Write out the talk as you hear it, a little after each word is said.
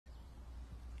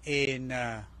in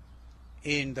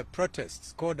the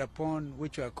protests called upon,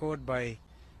 which were called by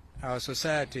our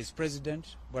society's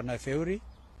president, Bwana Theuri.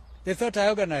 They thought I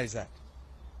organized that.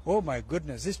 Oh my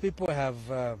goodness, these people have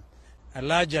a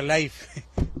larger life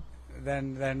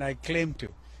than I claim to.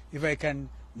 If I can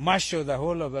marshal the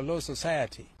whole of the law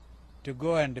society to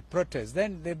go and protest,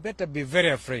 then they better be very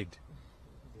afraid.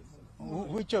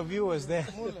 Which of you was there?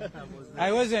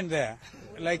 I wasn't there.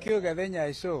 Like you, Gadenya,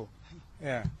 I saw.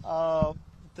 Yeah.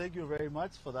 Thank you very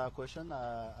much for that question.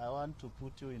 I want to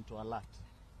put you into alert.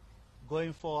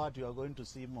 Going forward, you are going to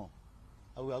see more.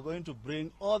 We are going to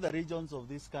bring all the regions of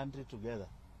this country together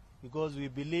because we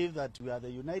believe that we are the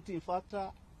uniting factor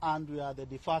and we are the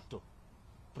de facto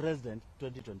president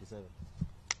 2027.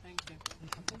 Thank you.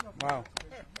 Wow.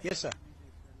 Yes, sir.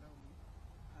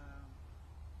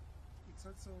 It's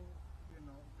also,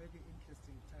 very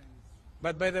interesting times.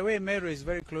 But by the way, Meru is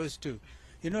very close too.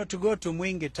 To go to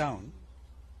Mwingi town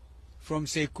from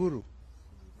Sekuru,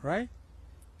 right,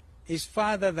 is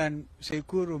farther than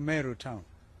Sekuru Meru town.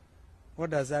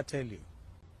 What does that tell you?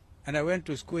 And I went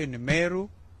to school in Meru.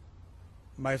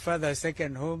 My father's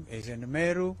second home is in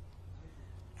Meru.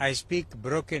 I speak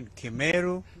broken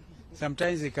Kimeru.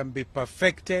 Sometimes it can be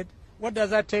perfected. What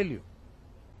does that tell you?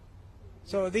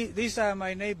 So these are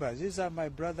my neighbors. These are my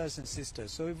brothers and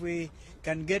sisters. So if we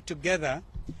can get together,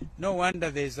 no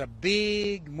wonder there's a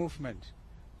big movement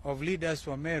of leaders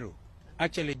from Meru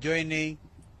actually joining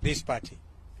this party.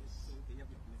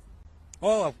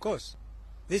 Oh, of course.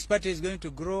 This party is going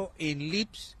to grow in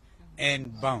leaps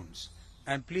and bounds.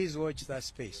 And please watch that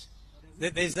space.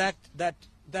 There's that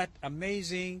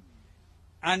amazing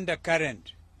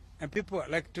undercurrent. And people,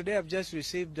 like today I've just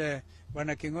received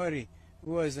Bwana Kingori,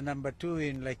 who was the number 2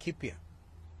 in Laikipia,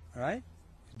 right?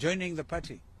 Joining the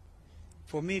party.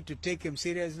 For me to take him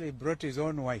seriously, he brought his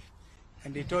own wife.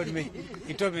 And he told me,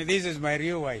 this is my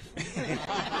real wife.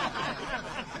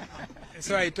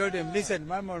 So I told him, listen,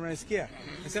 Mama unasikia?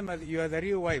 I said, you are the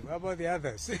real wife. How about the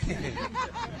others?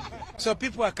 So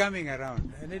people are coming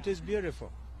around, and it is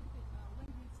beautiful.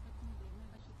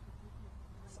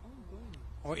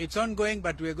 Oh, it's ongoing,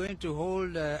 but we're going to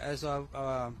hold as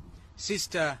our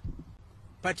sister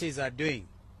parties are doing.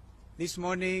 This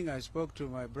morning I spoke to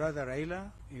my brother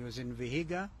Raila. He was in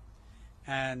Vihiga.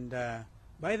 And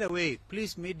by the way,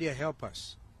 please media help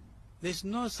us. There's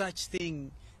no such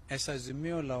thing as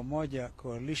Azimio la Umoja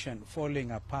coalition falling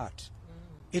apart.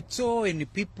 It's all in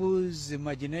people's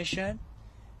imagination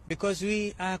because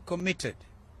we are committed.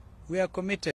 We are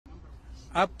committed.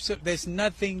 There's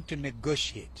nothing to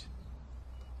negotiate.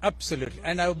 Absolutely.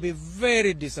 And I would be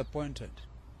very disappointed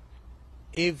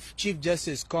if Chief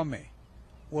Justice Kome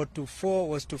was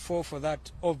to fall for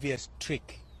that obvious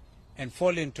trick and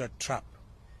fall into a trap.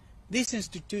 These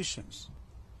institutions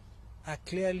are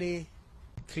clearly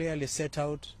set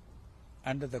out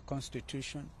under the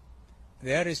Constitution.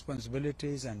 Their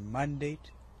responsibilities and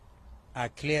mandate are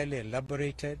clearly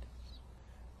elaborated.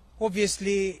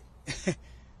 Obviously,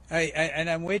 and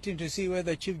I'm waiting to see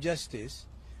whether Chief Justice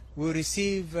will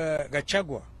receive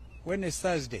Gachagua when it's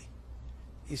Thursday.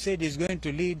 He said he's going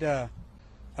to lead a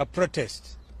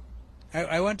protest.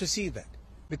 I want to see that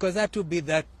because that will be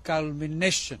the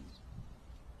culmination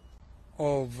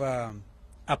of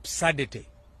absurdity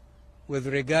with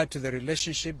regard to the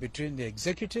relationship between the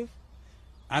executive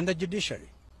and the judiciary.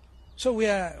 So we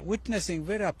are witnessing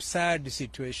very absurd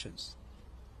situations.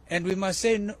 And we must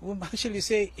actually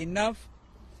say enough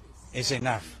is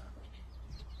enough.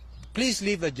 Please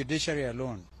leave the judiciary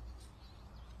alone.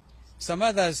 Some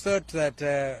others thought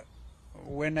that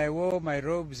when I wore my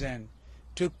robes and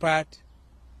took part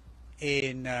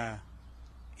in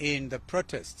the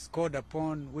protests called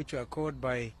upon, which were called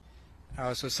by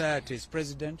our society's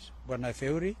president, Bwana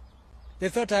Theuri, they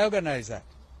thought I organized that.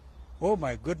 Oh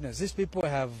my goodness, these people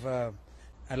have a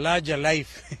larger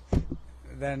life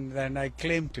than I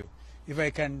claim to. If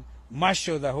I can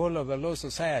marshal the whole of the law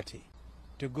society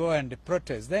to go and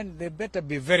protest, then they better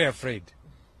be very afraid.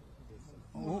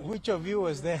 Which of you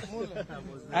was there?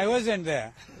 I wasn't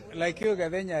there. Like you,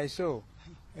 Gadenya, I saw.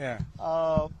 Yeah.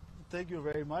 Thank you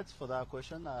very much for that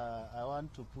question. I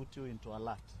want to put you into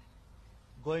alert.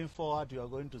 Going forward, you are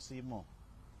going to see more.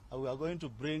 We are going to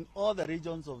bring all the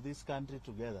regions of this country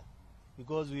together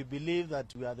because we believe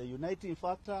that we are the uniting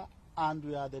factor and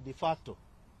we are the de facto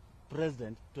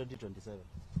president 2027.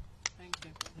 Thank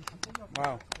you.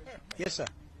 Wow. Yes, sir.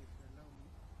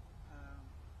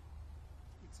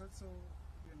 It's also,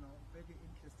 very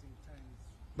interesting times.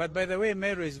 But by the way,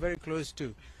 Meru is very close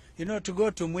too. To go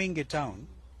to Mwingi town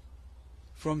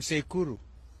from Sekuru,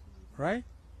 right,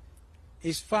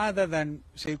 is farther than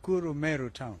Sekuru Meru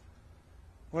town.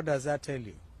 What does that tell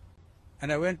you?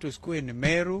 And I went to school in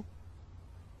Meru.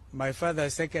 My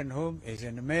father's second home is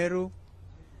in Meru.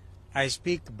 I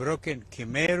speak broken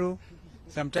Kimeru.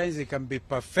 Sometimes it can be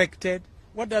perfected.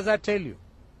 What does that tell you?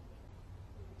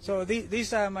 So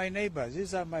these are my neighbors.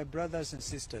 These are my brothers and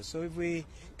sisters. So if we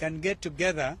can get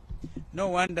together, no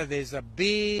wonder there's a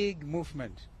big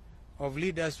movement of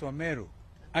leaders from Meru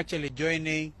actually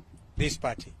joining this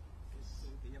party.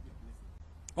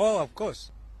 Oh, of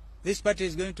course. This party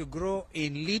is going to grow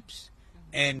in leaps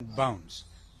and bounds.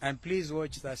 And please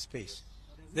watch that space.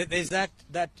 There's that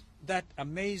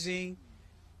amazing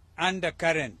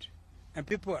undercurrent. And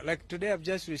people, like today I've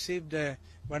just received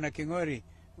Bwana Kingori,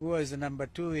 who was number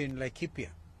 2 in Laikipia,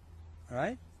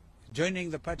 right? Joining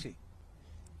the party.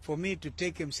 For me to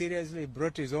take him seriously, he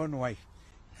brought his own wife.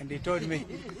 And he told me,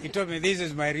 this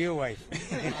is my real wife.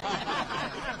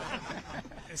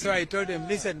 So I told him,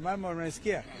 listen, Mama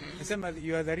unasikia? I said,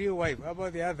 you are the real wife. How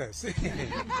about the others?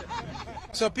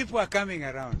 So people are coming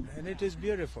around, and it is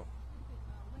beautiful.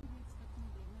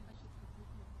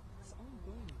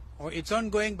 Oh, it's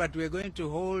ongoing, but we're going to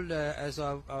hold as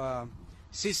our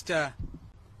sister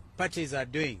parties are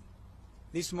doing.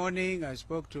 This morning I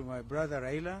spoke to my brother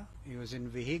Raila. He was in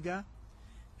Vihiga.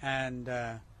 And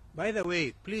by the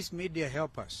way, please media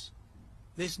help us.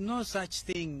 There's no such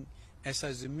thing as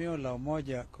Azimio la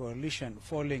Umoja coalition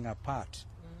falling apart.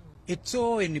 It's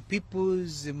all in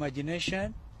people's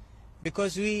imagination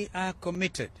because we are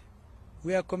committed.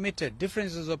 We are committed.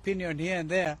 Differences of opinion here and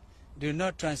there do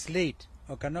not translate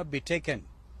or cannot be taken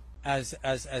as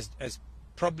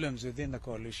problems within the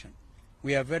coalition.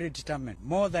 We are very determined,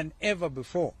 more than ever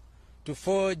before, to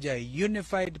forge a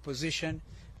unified position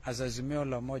as Azimio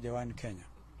la Umoja One Kenya.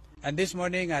 And this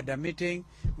morning I had a meeting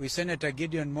with Senator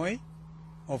Gideon Moi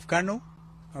of Kano,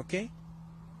 okay?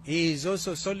 He is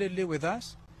also solidly with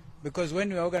us because when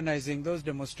we are organizing those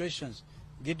demonstrations,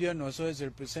 Gideon was always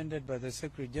represented by the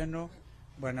Secretary General,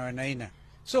 Bwana Wanaina.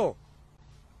 So,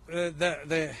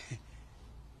 the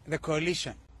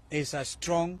coalition is as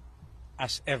strong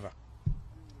as ever.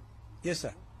 Yes,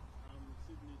 sir.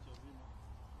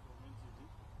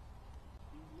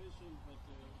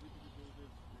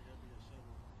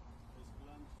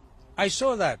 I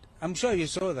saw that. I'm sure you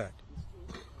saw that.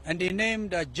 And he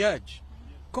named a judge.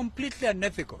 Completely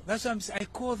unethical. That's what I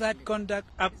call that conduct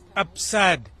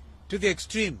absurd to the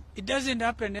extreme. It doesn't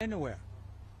happen anywhere.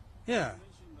 Yeah.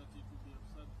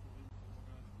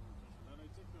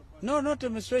 No, not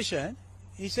demonstration.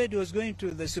 He said he was going to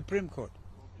the Supreme Court.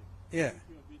 Yeah.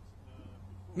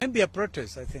 Maybe a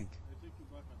protest, I think.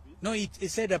 No, he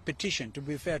said a petition, to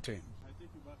be fair to him.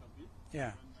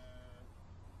 Yeah.